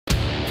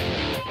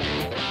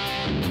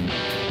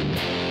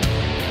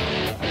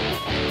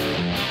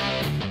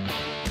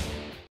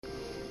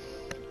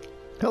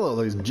Hello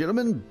ladies and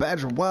gentlemen,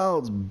 Badger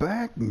Wild's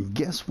back, and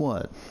guess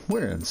what?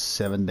 We're in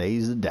 7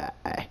 days to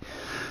die.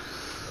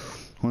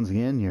 Once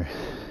again, your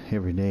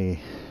everyday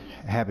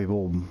happy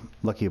old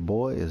lucky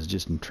boy is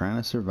just trying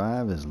to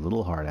survive his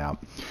little heart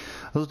out.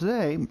 So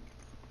today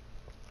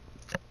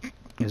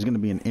is going to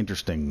be an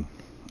interesting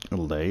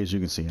little day. As you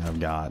can see, I've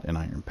got an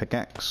iron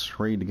pickaxe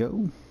ready to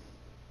go.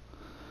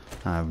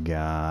 I've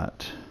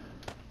got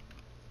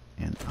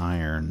an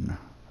iron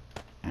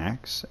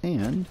axe,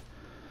 and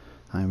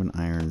I have an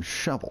iron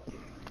shovel.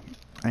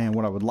 And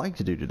what I would like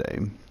to do today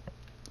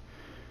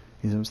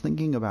is I was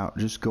thinking about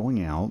just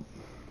going out,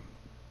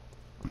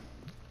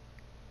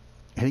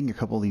 hitting a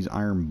couple of these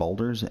iron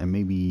boulders, and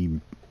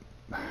maybe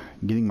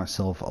getting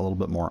myself a little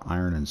bit more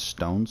iron and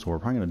stone. So we're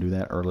probably going to do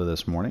that early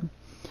this morning.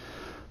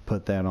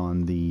 Put that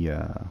on the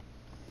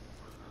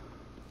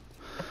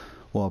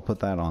well, I'll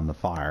put that on the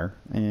fire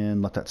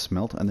and let that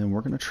smelt, and then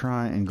we're going to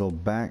try and go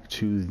back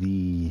to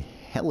the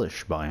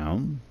hellish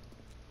biome.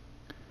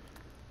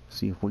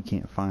 See if we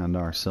can't find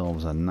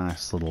ourselves a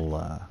nice little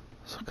a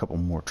couple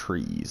more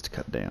trees to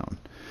cut down.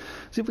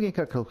 See if we can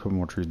cut a couple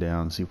more trees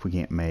down. See if we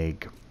can't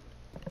make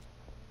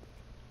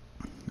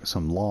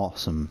some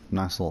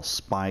nice little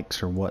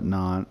spikes or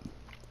whatnot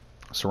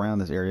surround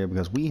this area,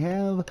 because we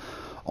have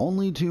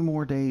only 2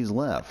 more days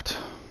left.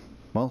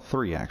 Well,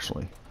 3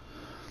 actually.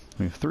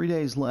 We have 3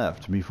 days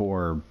left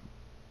before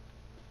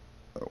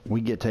we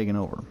get taken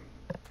over.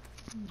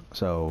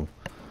 So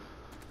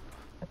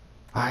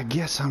I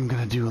guess I'm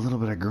gonna do a little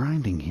bit of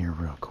grinding here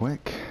real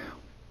quick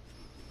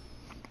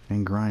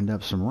and grind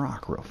up some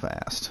rock real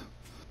fast.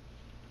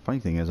 Funny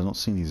thing is, I don't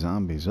see any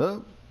zombies.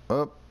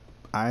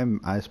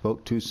 I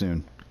spoke too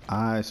soon.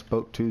 I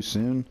spoke too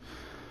soon.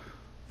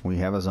 We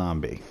have a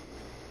zombie.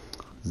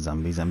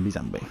 Zombie.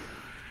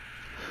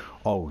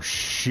 Oh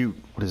shoot,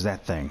 what is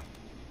that thing?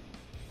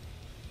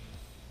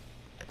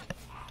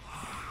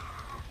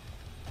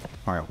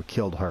 Alright, we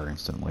killed her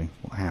instantly.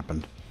 What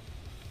happened?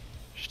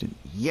 She didn't.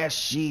 Yes,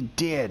 she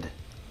did.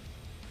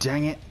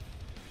 Dang it.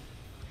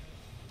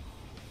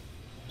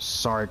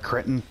 Sorry,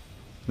 Cretin.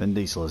 Vin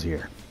Diesel is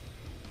here.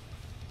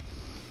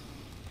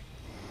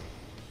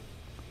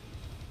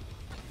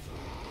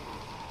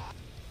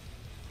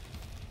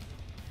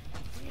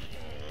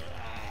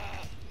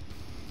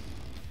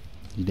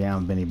 You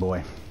down, Vinny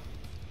boy?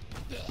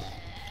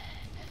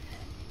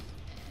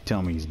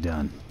 Tell me he's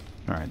done.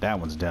 Alright, that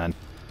one's done.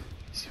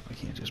 Let's see if we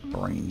can't just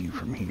brain you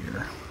from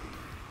here.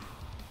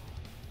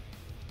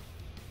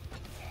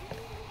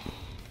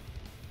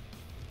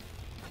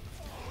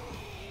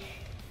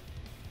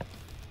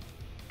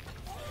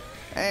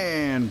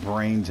 And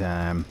brain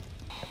time.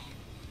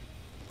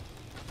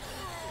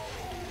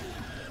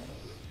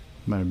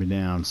 Better be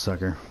down,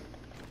 sucker.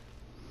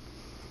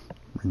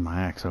 Bring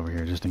my axe over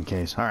here just in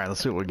case. Alright,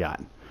 let's see what we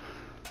got.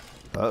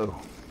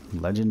 Oh,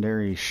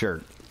 legendary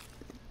shirt.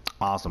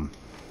 Awesome.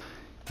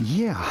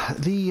 Yeah,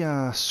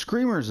 the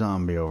screamer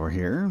zombie over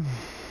here,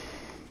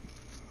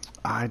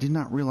 I did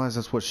not realize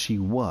that's what she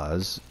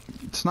was.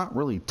 It's not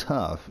really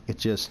tough. It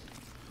just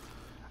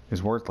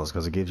is worthless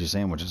because it gives you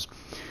sandwiches.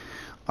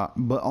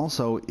 But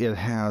also it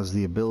has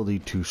the ability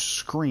to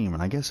scream,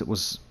 and I guess it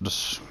was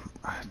just,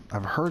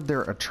 I've heard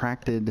they're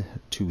attracted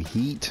to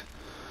heat.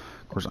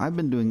 Of course, I've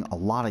been doing a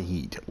lot of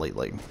heat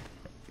lately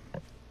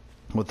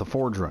with the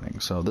forge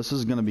running, so this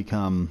is going to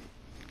become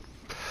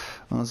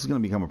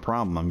a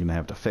problem I'm going to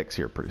have to fix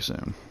here pretty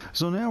soon.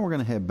 So now we're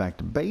going to head back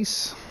to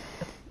base,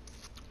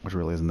 which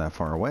really isn't that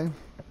far away.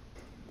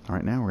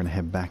 Alright, now we're going to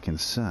head back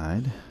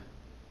inside.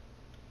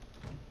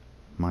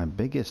 My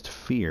biggest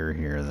fear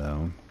here,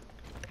 though,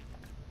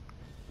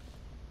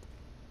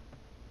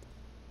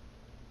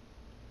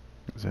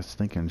 I was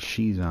thinking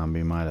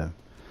she-zombie might have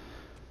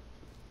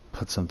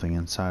put something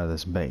inside of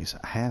this base.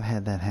 I have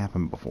had that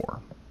happen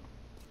before.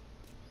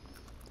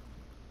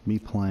 Me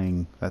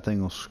playing, that thing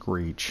will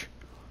screech,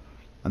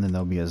 and then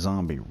there'll be a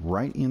zombie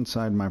right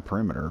inside my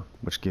perimeter,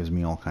 which gives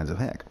me all kinds of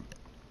heck.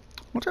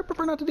 Which I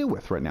prefer not to deal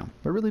with right now.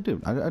 I really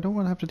do. I don't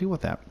want to have to deal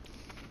with that.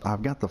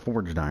 I've got the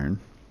forged iron.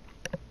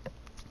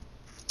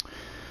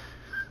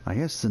 I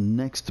guess the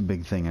next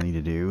big thing I need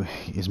to do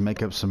is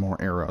make up some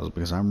more arrows,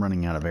 because I'm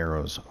running out of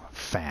arrows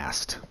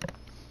fast.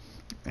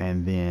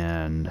 And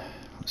then,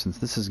 since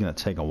this is going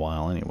to take a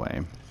while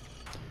anyway,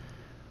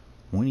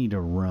 we need to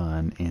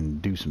run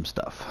and do some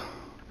stuff,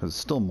 because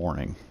it's still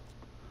morning.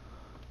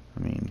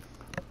 I mean,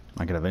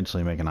 I could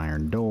eventually make an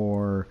iron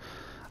door.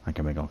 I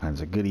can make all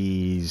kinds of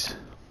goodies.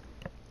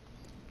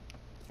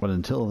 But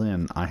until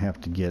then, I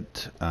have to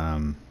get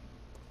some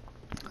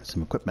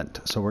equipment.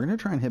 So we're going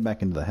to try and head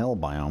back into the hell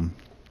biome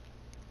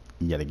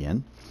yet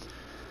again,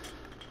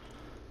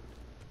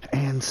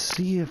 and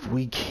see if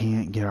we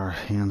can't get our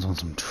hands on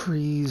some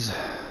trees,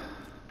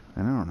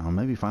 and I don't know,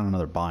 maybe find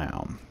another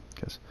biome,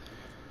 because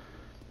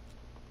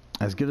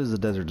as good as the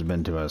desert's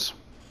been to us,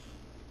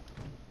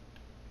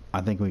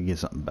 I think we can get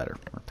something better.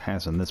 We're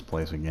passing this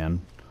place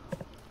again,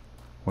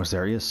 which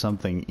there is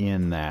something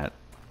in that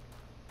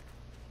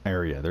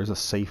area. There's a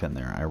safe in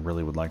there I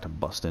really would like to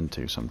bust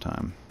into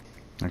sometime.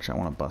 Actually,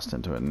 I want to bust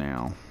into it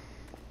now.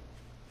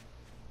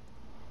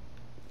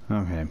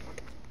 Okay.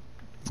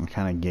 I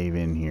kind of gave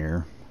in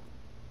here.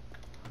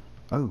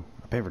 Oh,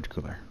 a beverage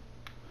cooler.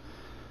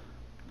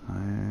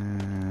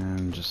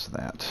 And just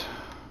that.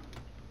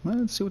 Well,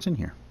 let's see what's in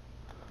here.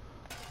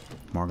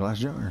 More glass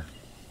jar.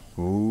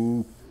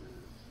 Ooh.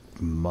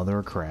 Mother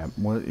of crap.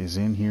 What is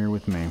in here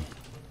with me?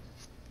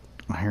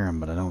 I hear him,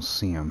 but I don't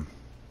see him.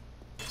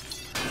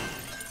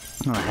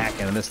 I'm gonna hack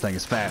into this thing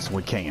as fast as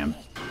we can.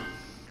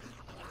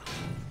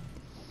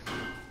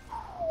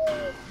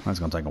 That's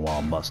gonna take a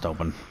while to bust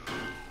open.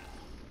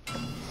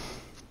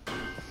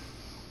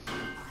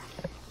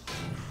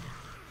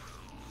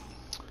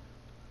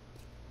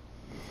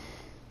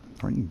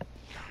 Are any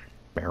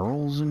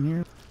barrels in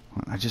here?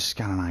 I just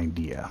got an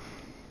idea.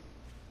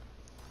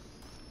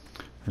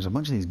 There's a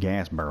bunch of these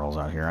gas barrels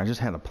out here. I just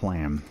had a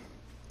plan.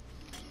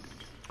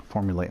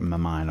 Formulate in my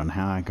mind on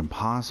how I could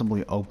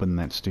possibly open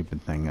that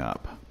stupid thing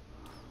up.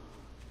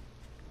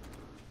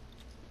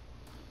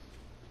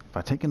 If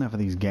I take enough of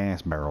these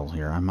gas barrels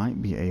here, I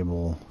might be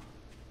able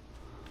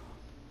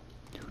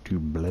to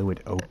blow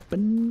it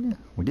open.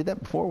 We did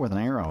that before with an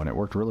arrow and it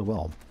worked really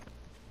well.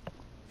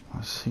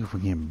 Let's see if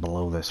we can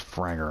blow this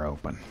fragger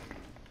open.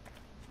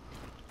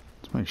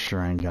 Let's make sure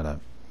I ain't got a...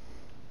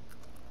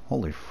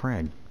 Holy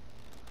frag.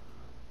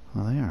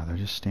 Well, they are. They're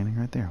just standing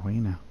right there. What do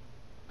you know?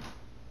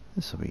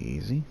 This will be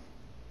easy.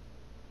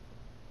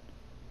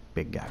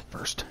 Big guy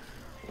first.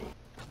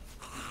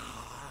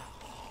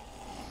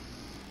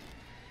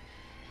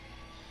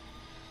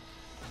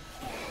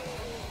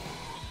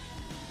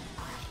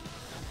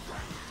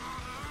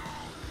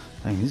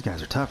 Dang, these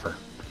guys are tougher.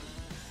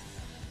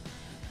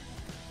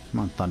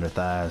 Come on, Thunder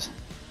Thighs.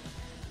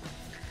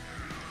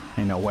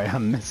 Ain't no way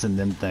I'm missing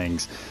them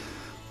things.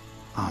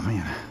 Oh,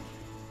 man.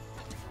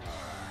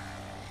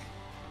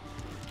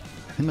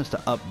 They must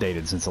have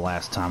updated since the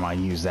last time I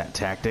used that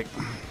tactic.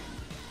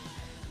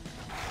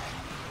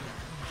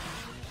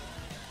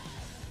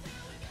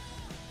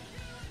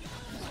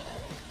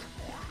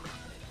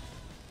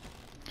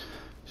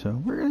 So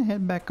we're going to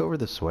head back over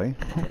this way.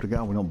 Hope to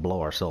God we don't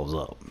blow ourselves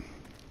up.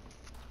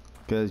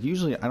 Because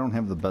usually I don't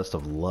have the best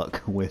of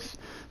luck with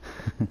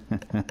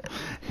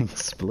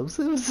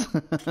explosives.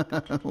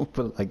 We'll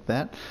put it like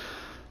that.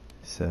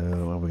 So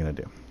what are we going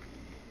to do?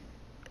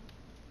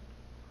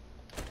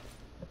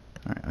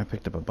 Alright, I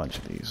picked up a bunch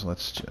of these.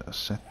 Let's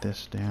just set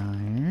this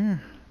down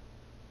here.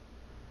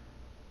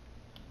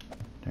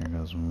 There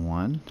goes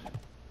 1,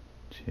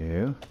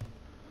 2,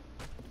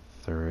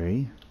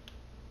 3,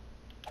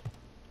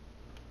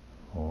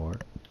 4.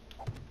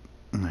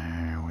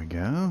 There we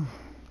go.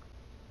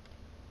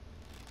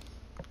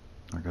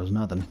 There goes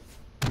nothing.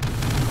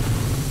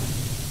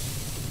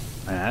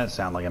 Man, that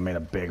sounded like I made a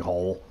big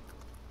hole.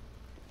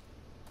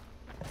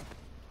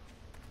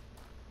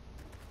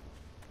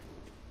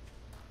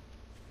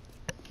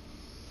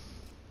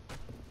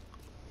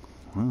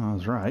 Well, I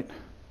was right.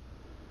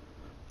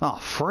 Oh,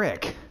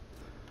 frick.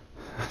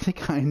 I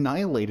think I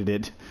annihilated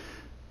it.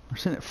 Or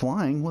sent it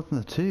flying. Wasn't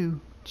the 2.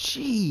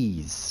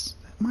 Jeez.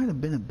 That might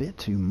have been a bit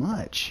too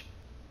much.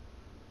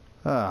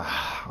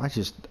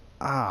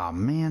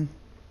 Man.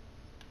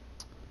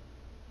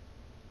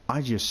 I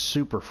just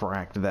super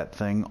fracked that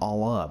thing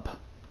all up.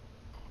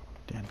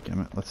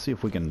 Dadgummit. Let's see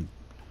if we can...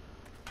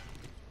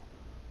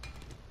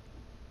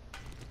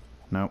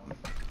 Nope.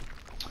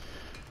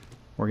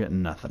 We're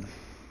getting nothing.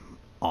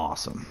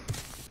 Awesome.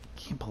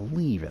 Can't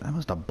believe it. I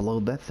must have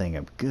blown that thing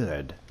up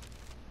good.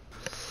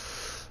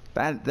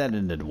 That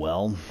ended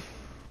well.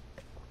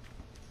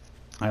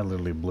 I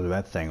literally blew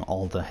that thing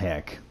all to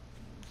heck.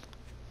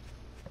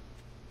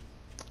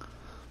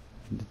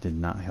 It did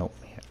not help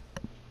me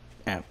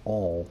at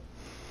all.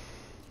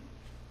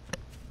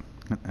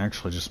 It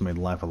actually just made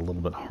life a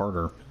little bit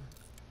harder.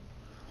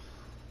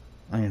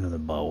 I need another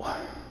bow.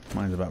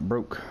 Mine's about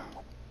broke.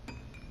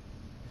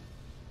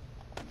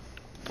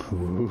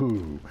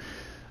 Ooh.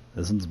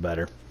 This one's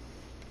better.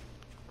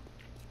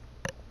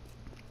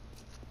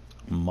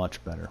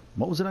 Much better.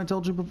 What was it I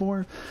told you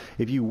before?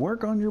 If you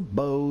work on your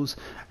bows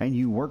and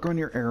you work on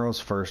your arrows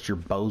first, your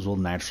bows will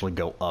naturally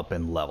go up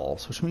in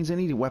levels. Which means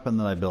any weapon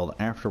that I build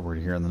afterward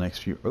here in the next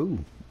few...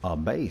 Ooh, a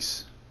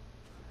base.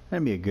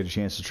 That'd be a good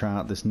chance to try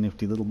out this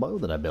nifty little bow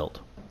that I built.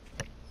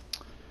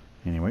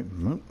 Anyway,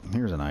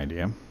 here's an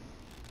idea.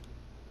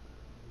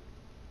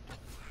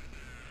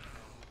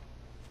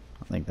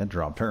 I think that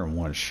dropped her in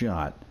one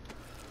shot.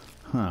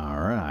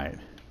 Alright.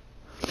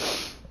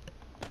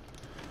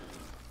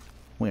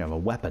 We have a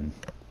weapon.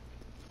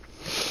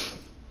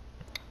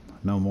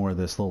 No more of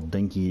this little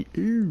dinky,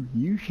 ooh,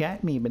 you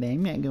shot me, but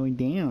I'm not going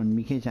down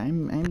because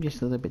I'm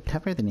just a little bit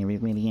tougher than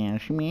everybody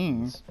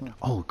else.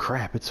 Oh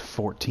crap, it's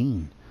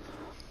 14.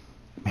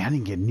 Man, I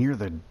didn't get near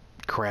the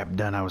crap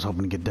done I was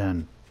hoping to get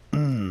done.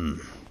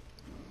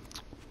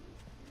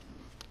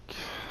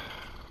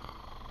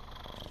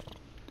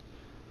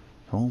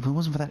 Well, if it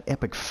wasn't for that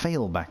epic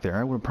fail back there,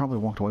 I would have probably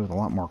walked away with a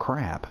lot more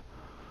crap.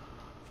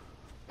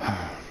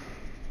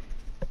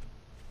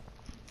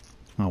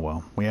 Oh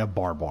well, we have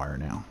barbed wire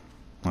now.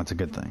 That's a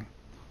good thing.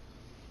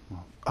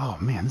 Oh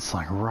man, this is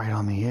like right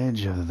on the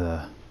edge of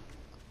the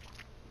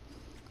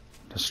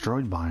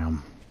Destroyed by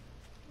them.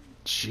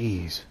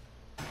 Jeez.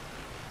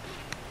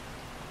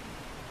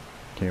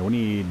 Okay, we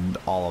need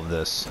all of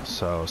this.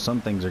 So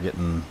some things are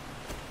getting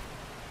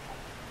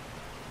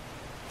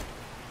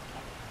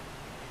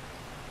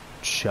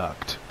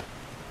chucked.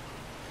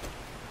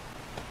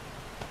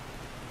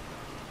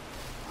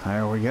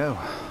 There we go.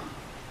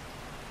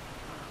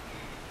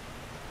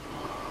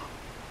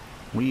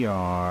 We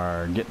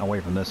are getting away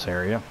from this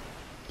area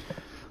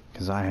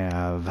because I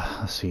have,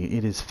 let's see,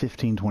 it is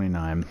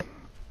 15:29.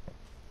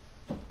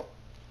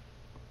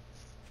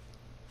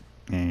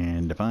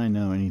 And if I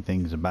know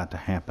anything's about to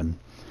happen,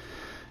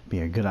 it'd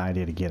be a good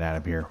idea to get out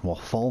of here. We'll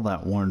fall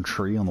that one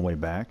tree on the way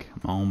back.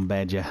 Come on,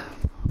 Badger.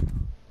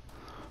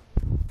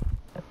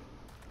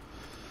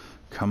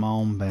 Come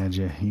on,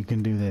 Badger. You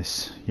can do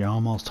this. You're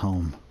almost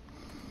home.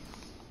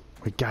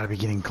 We gotta be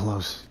getting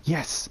close.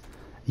 Yes!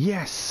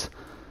 Yes!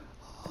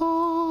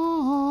 Oh,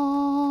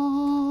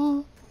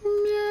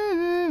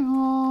 yeah.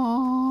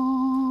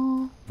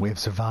 We have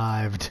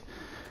survived.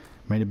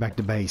 Made it back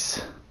to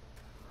base.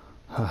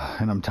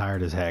 And I'm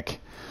tired as heck.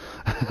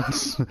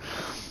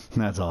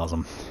 That's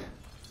awesome.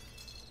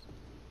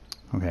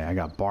 Okay, I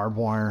got barbed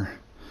wire.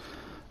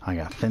 I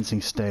got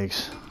fencing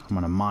stakes. I'm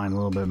gonna mine a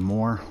little bit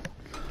more.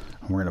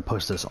 And we're gonna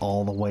push this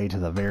all the way to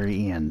the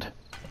very end.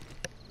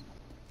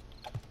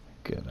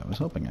 Good. I was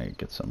hoping I could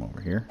get some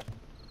over here.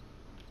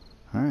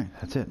 Alright,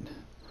 that's it.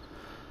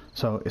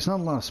 So, it's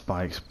not a lot of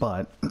spikes,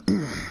 but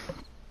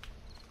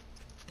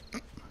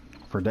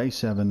for day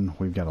 7,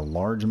 we've got a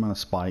large amount of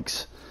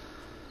spikes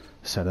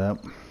set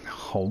up.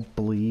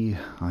 Hopefully,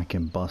 I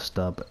can bust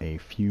up a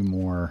few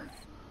more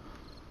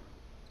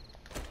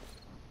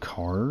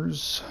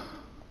cars.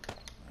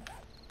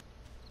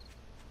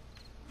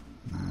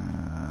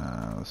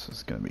 This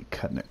is going to be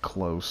cutting it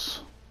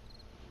close.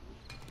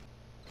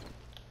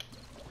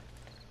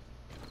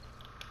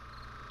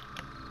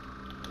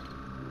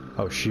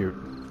 Oh, shoot.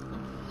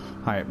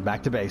 Alright,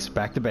 back to base,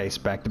 back to base,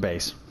 back to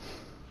base.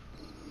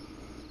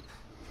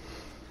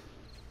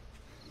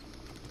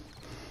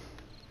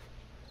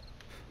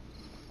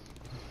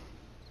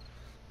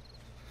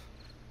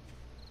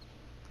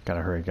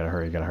 Gotta hurry, gotta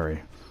hurry, gotta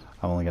hurry.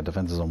 I've only got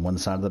defenses on one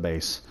side of the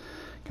base.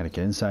 Gotta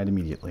get inside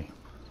immediately.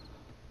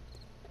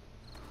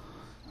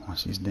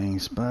 Watch these dang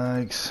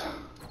spikes.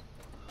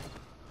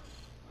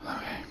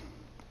 Okay.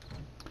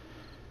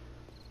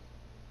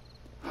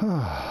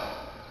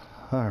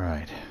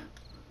 Alright.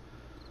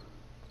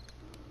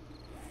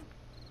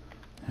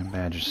 And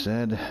Badger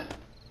said,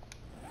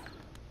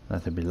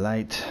 let there be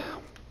light.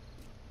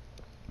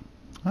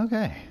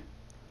 Okay.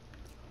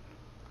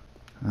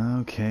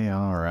 Okay,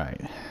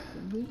 alright.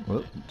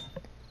 Whoop.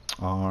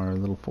 Our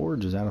little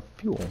forge is out of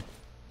fuel.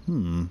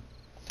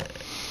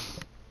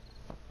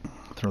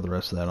 Throw the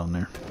rest of that on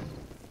there.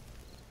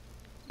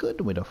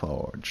 Good with a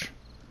forge.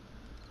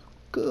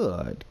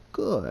 Good,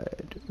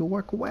 good. You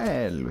work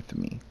well with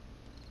me.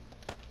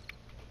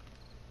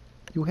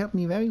 You help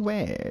me very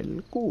well.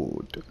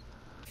 Good.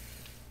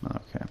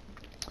 Okay.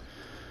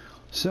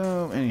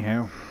 So,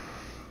 anyhow.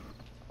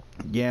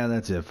 Yeah,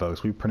 that's it,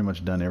 folks. We've pretty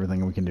much done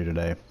everything we can do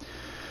today.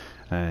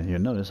 And you'll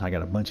notice I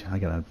got a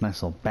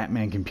nice little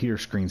Batman computer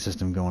screen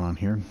system going on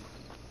here.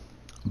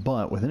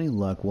 But with any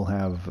luck, we'll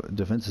have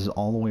defenses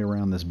all the way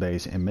around this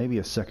base and maybe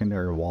a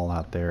secondary wall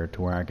out there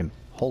to where I can...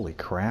 Holy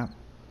crap.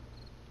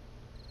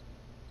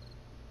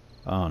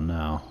 Oh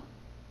no.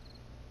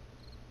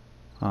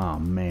 Oh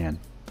man.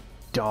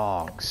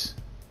 Dogs.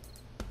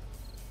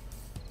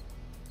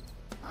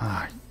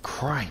 Ah,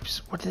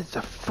 cripes. What the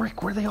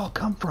frick? Where'd they all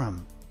come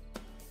from?